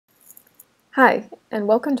Hi, and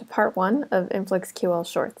welcome to Part 1 of InfluxQL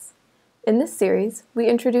Shorts. In this series, we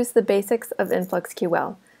introduce the basics of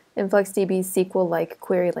InfluxQL, InfluxDB's SQL-like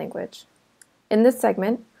query language. In this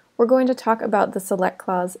segment, we're going to talk about the select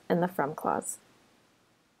clause and the from clause.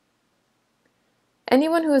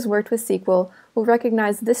 Anyone who has worked with SQL will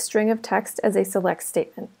recognize this string of text as a select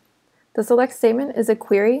statement. The select statement is a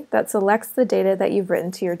query that selects the data that you've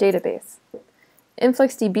written to your database.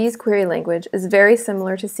 InfluxDB's query language is very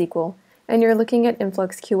similar to SQL, and you're looking at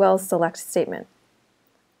InfluxQL's select statement.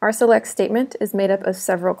 Our select statement is made up of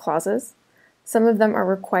several clauses. Some of them are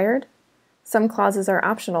required, some clauses are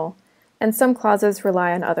optional, and some clauses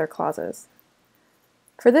rely on other clauses.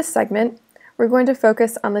 For this segment, we're going to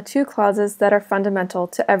focus on the two clauses that are fundamental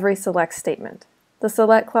to every select statement, the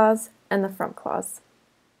select clause and the from clause.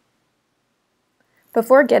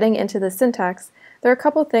 Before getting into the syntax, there are a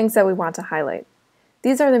couple things that we want to highlight.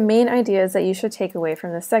 These are the main ideas that you should take away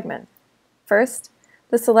from this segment. First,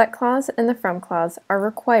 the select clause and the from clause are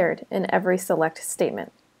required in every select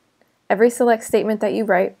statement. Every select statement that you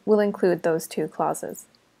write will include those two clauses.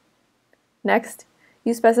 Next,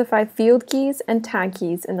 you specify field keys and tag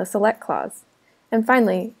keys in the select clause. And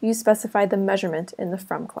finally, you specify the measurement in the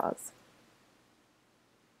from clause.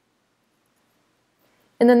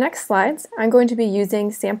 In the next slides, I'm going to be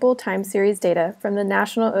using sample time series data from the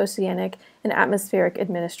National Oceanic and Atmospheric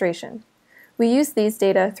Administration. We use these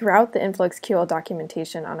data throughout the InfluxQL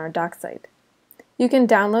documentation on our doc site. You can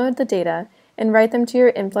download the data and write them to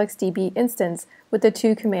your InfluxDB instance with the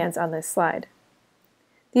two commands on this slide.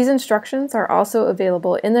 These instructions are also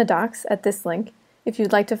available in the docs at this link if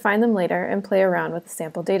you'd like to find them later and play around with the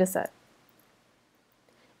sample dataset.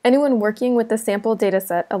 Anyone working with the sample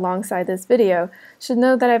dataset alongside this video should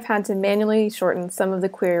know that I've had to manually shorten some of the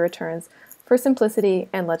query returns for simplicity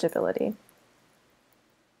and legibility.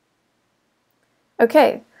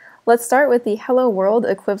 Okay, let's start with the hello world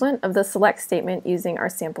equivalent of the select statement using our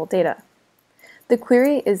sample data. The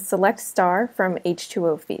query is select star from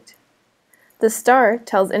H2O feet. The star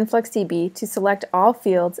tells InfluxDB to select all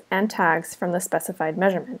fields and tags from the specified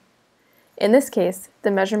measurement. In this case,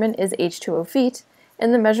 the measurement is H2O feet,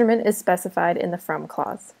 and the measurement is specified in the from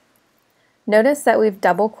clause. Notice that we've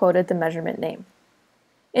double quoted the measurement name.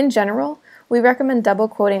 In general, we recommend double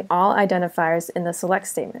quoting all identifiers in the select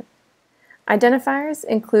statement. Identifiers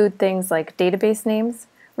include things like database names,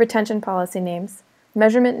 retention policy names,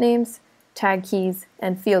 measurement names, tag keys,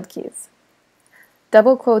 and field keys.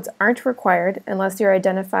 Double quotes aren't required unless your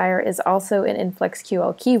identifier is also an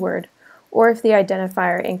InfluxQL keyword, or if the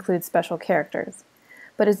identifier includes special characters,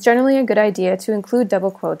 but it's generally a good idea to include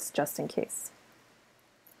double quotes just in case.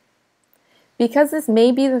 Because this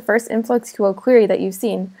may be the first InfluxQL query that you've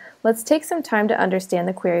seen, let's take some time to understand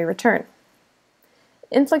the query return.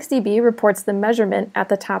 InfluxDB reports the measurement at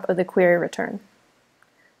the top of the query return.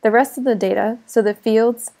 The rest of the data, so the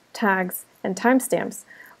fields, tags, and timestamps,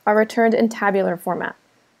 are returned in tabular format.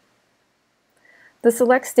 The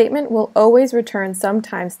select statement will always return some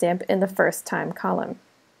timestamp in the first time column.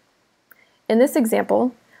 In this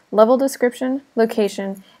example, level description,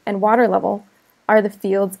 location, and water level are the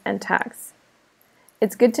fields and tags.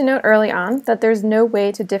 It's good to note early on that there's no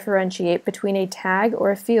way to differentiate between a tag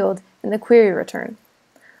or a field in the query return.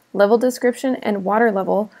 Level description and water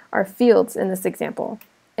level are fields in this example,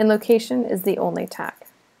 and location is the only tag.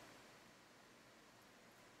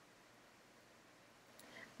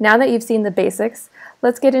 Now that you've seen the basics,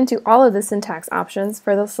 let's get into all of the syntax options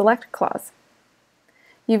for the select clause.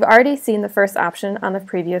 You've already seen the first option on the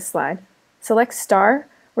previous slide. Select star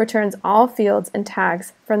returns all fields and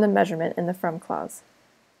tags from the measurement in the from clause.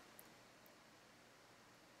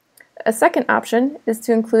 A second option is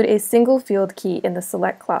to include a single field key in the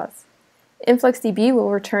select clause. InfluxDB will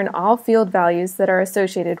return all field values that are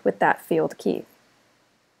associated with that field key.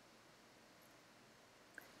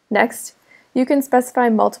 Next, you can specify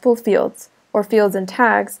multiple fields, or fields and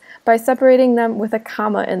tags, by separating them with a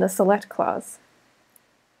comma in the select clause.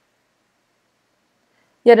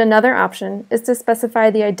 Yet another option is to specify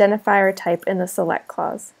the identifier type in the select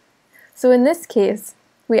clause. So in this case,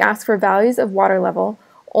 we ask for values of water level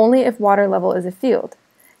only if water level is a field,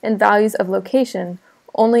 and values of location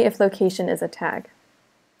only if location is a tag.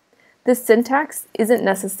 This syntax isn't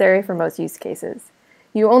necessary for most use cases.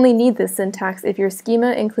 You only need this syntax if your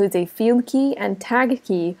schema includes a field key and tag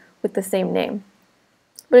key with the same name.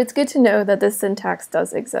 But it's good to know that this syntax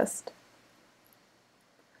does exist.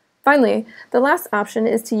 Finally, the last option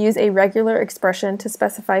is to use a regular expression to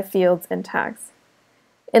specify fields and tags.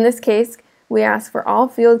 In this case, we ask for all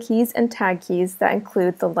field keys and tag keys that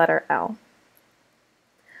include the letter L.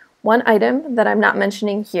 One item that I'm not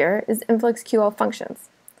mentioning here is InfluxQL functions.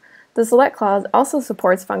 The select clause also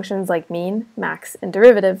supports functions like mean, max, and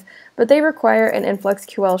derivative, but they require an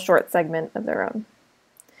InfluxQL short segment of their own.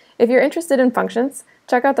 If you're interested in functions,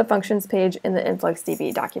 check out the functions page in the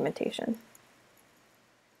InfluxDB documentation.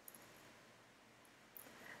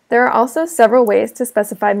 There are also several ways to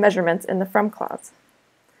specify measurements in the from clause.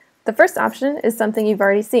 The first option is something you've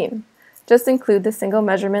already seen. Just include the single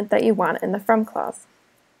measurement that you want in the from clause.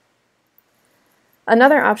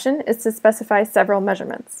 Another option is to specify several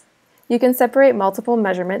measurements. You can separate multiple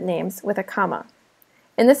measurement names with a comma.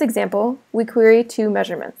 In this example, we query two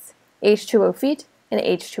measurements, H2O feet and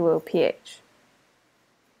H2O pH.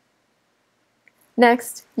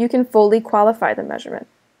 Next, you can fully qualify the measurement.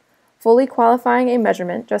 Fully qualifying a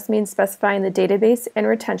measurement just means specifying the database and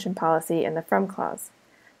retention policy in the from clause.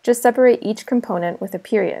 Just separate each component with a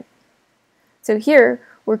period. So here,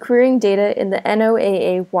 we're querying data in the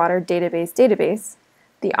NOAA water database,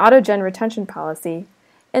 the autogen retention policy,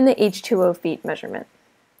 and the H2O feet measurement.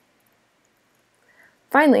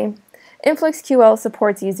 Finally, InfluxQL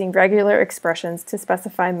supports using regular expressions to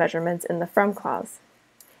specify measurements in the from clause.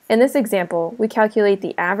 In this example, we calculate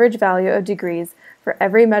the average value of degrees for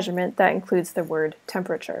every measurement that includes the word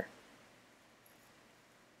temperature.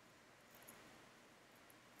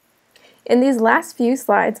 In these last few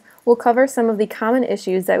slides, we'll cover some of the common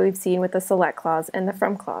issues that we've seen with the select clause and the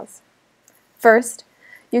from clause. First,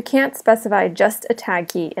 you can't specify just a tag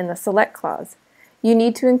key in the select clause. You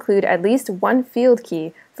need to include at least one field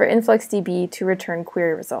key for InfluxDB to return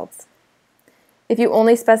query results. If you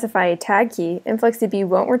only specify a tag key, InfluxDB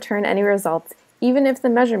won't return any results even if the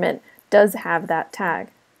measurement does have that tag.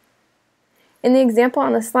 In the example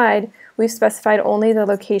on the slide, we've specified only the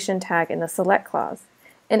location tag in the select clause,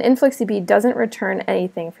 and InfluxDB doesn't return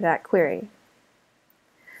anything for that query.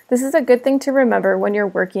 This is a good thing to remember when you're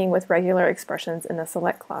working with regular expressions in the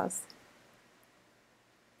select clause.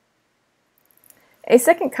 A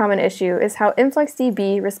second common issue is how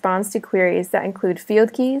InfluxDB responds to queries that include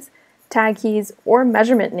field keys, tag keys, or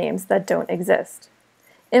measurement names that don't exist.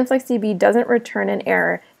 InfluxDB doesn't return an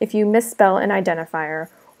error if you misspell an identifier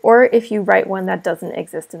or if you write one that doesn't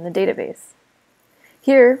exist in the database.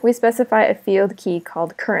 Here, we specify a field key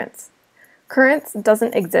called currents. Currents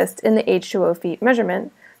doesn't exist in the H2O feet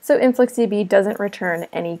measurement, so InfluxDB doesn't return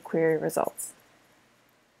any query results.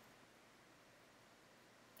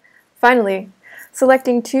 Finally,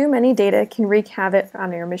 selecting too many data can wreak havoc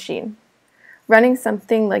on your machine. Running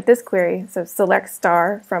something like this query, so select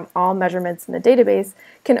star from all measurements in the database,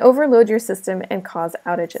 can overload your system and cause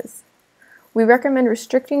outages. We recommend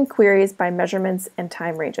restricting queries by measurements and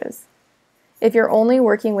time ranges. If you're only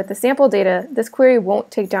working with the sample data, this query won't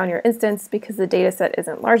take down your instance because the dataset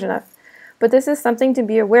isn't large enough, but this is something to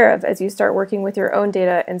be aware of as you start working with your own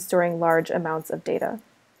data and storing large amounts of data.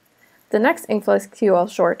 The next InfluxQL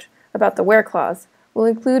short about the where clause will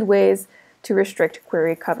include ways to restrict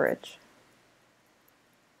query coverage.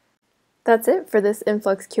 That's it for this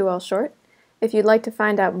InfluxQL short. If you'd like to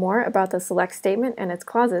find out more about the select statement and its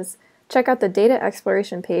clauses, check out the data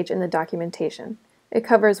exploration page in the documentation. It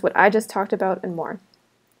covers what I just talked about and more.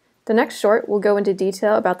 The next short will go into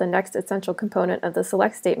detail about the next essential component of the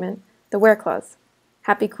select statement, the where clause.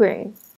 Happy querying!